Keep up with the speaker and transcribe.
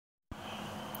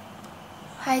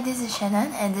Hi, this is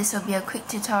Shannon, and this will be a quick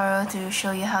tutorial to show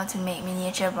you how to make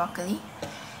miniature broccoli.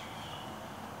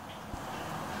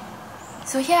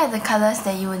 So here are the colors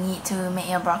that you will need to make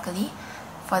your broccoli.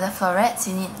 For the florets,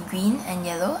 you need green and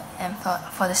yellow, and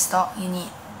for the stalk, you need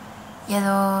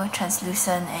yellow,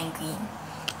 translucent, and green.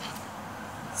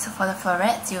 So for the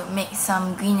florets, you make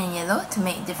some green and yellow to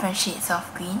make different shades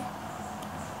of green.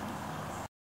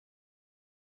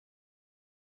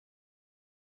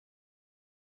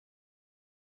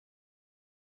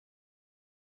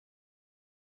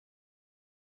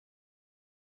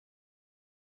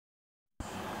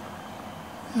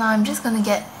 Now I'm just going to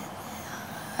get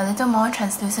a little more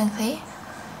translucent clay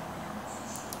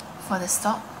for the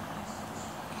stalk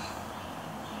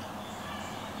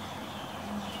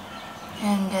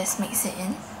and just mix it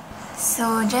in.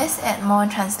 So just add more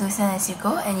translucent as you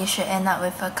go, and you should end up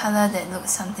with a color that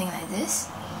looks something like this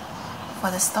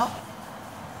for the stalk.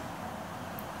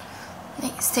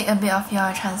 Next, take a bit of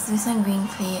your translucent green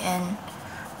clay and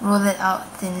roll it out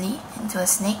thinly into a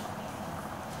snake.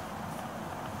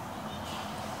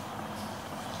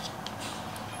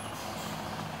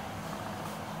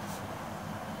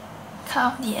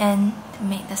 Cut off the end to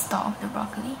make the stalk of the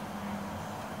broccoli.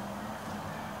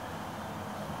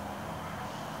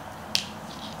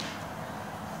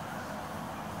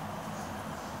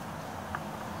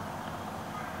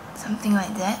 Something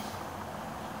like that.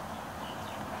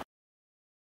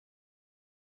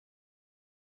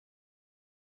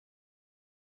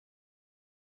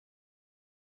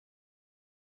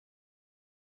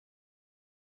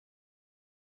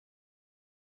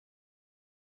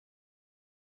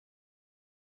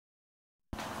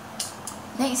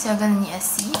 Next, you're going to need a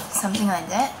sieve, something like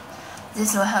that.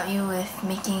 This will help you with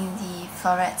making the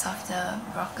florets of the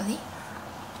broccoli.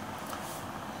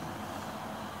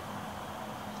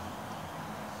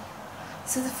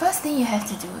 So the first thing you have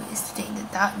to do is to take the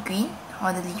dark green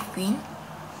or the leaf green,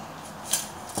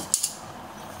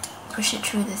 push it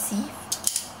through the sieve,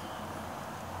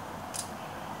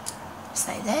 just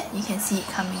like that. You can see it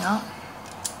coming out.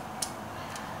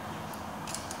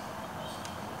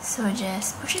 So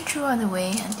just push it through all the way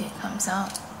until it comes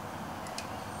out.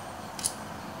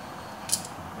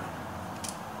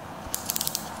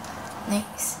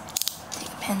 Next, take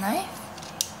a penknife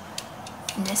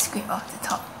and just scrape off the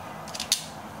top.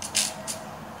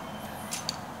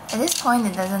 At this point,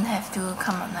 it doesn't have to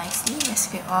come out nicely. Just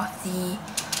scrape off the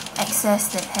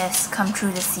excess that has come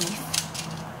through the sieve.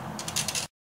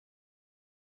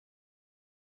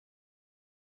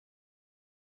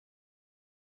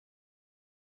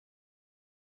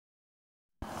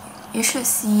 You should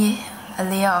see a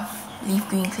layer of leaf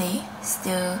green clay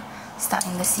still stuck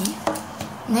in the sieve.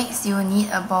 Next, you will need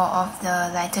a ball of the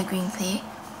lighter green clay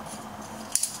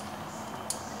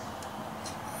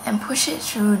and push it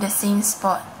through the same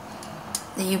spot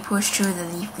that you push through the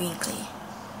leaf green clay.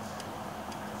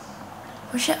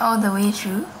 Push it all the way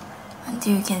through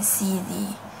until you can see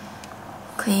the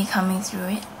clay coming through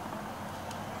it.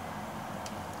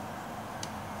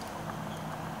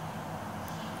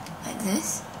 Like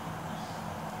this.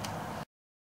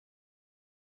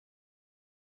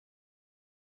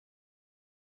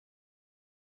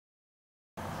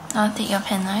 Now take your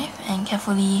penknife and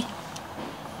carefully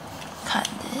cut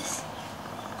this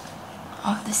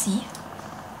off the sieve,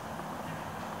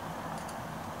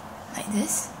 like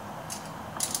this.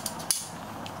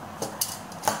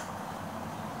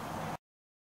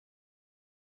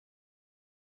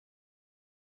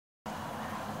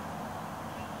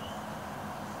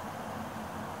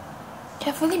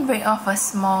 Carefully break off a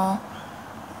small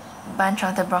bunch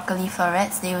of the broccoli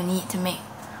florets that you will need to make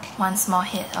one small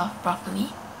head of broccoli.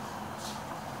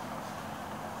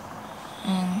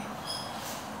 And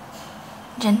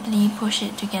gently push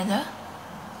it together.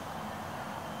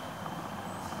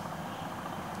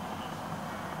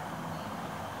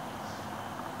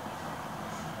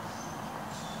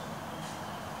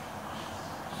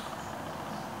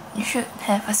 You should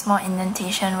have a small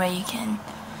indentation where you can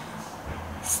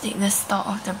stick the stalk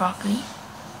of the broccoli.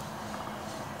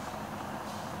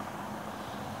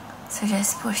 So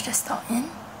just push the stalk in.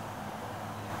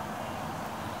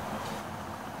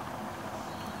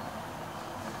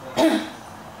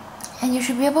 And you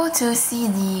should be able to see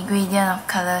the gradient of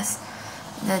colors,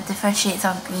 the different shades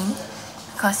of green,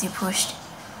 because you pushed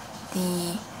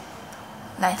the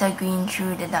lighter green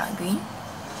through the dark green.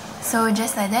 So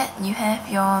just like that, you have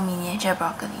your miniature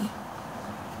broccoli.